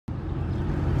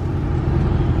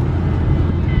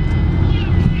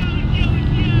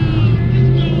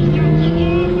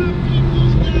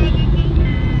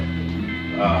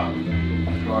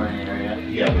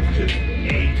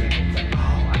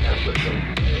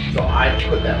I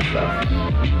put that stuff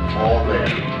all there.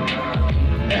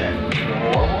 And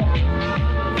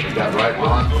it got right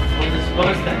on. Was it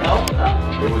supposed to help though?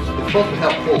 It's supposed to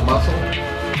help pull muscle,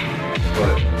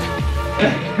 but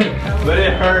but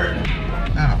it hurt.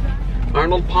 no.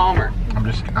 Arnold Palmer.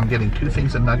 I'm getting 2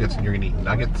 things of nuggets and you're gonna eat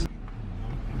nuggets.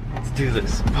 Let's do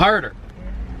this. Harder.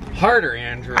 Harder,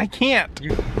 Andrew. I can't.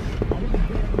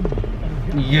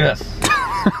 Yes.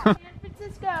 San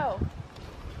Francisco.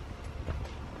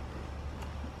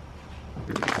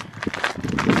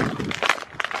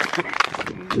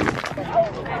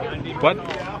 What?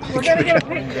 We're gonna get a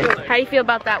picture. How do you feel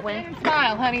about that win?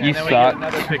 Smile, honey. You Then we suck. get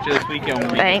another picture this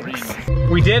weekend. Thanks.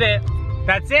 We did it.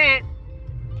 That's it.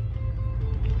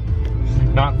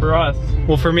 Not for us.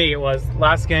 Well, for me, it was.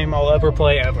 Last game I'll ever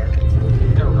play ever.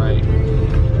 You're right.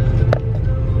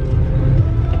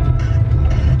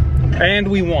 And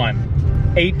we won.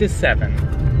 8-7.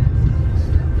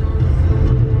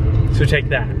 So take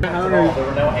that. There were no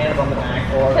hands on the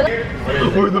back or.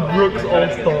 We're the Brooks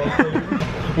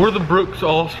All-Stars. We're the Brooks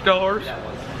All-Stars.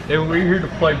 And we're here to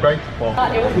play baseball.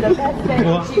 It was the best thing.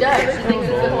 She does. She thinks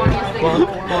it's the funniest thing in the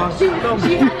world.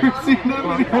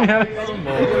 She had it on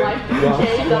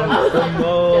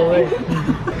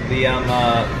The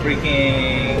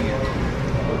freaking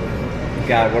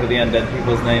God, what are the undead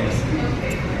people's names?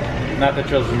 Not the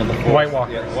Children of the Forest. White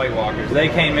Walkers. Yeah, White Walkers. They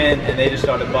came in and they just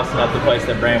started busting up the place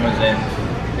that Bran was in.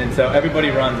 And so everybody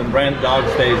runs and Bran's dog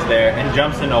stays there and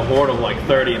jumps in a horde of like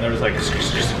 30 and they're just like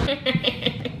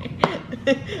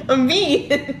I'm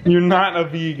vegan. You're not a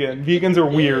vegan. Vegans are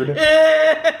weird.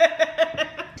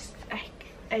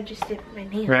 I just did my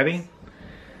nails. Ready?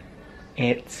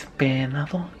 It's been a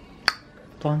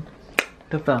long.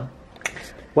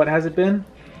 What has it been?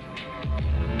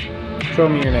 Show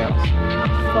me your nails.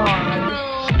 Fun.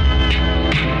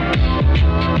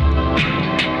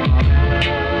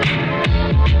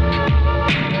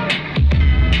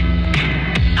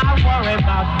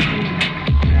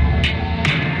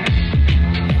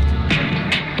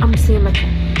 I'm seeing my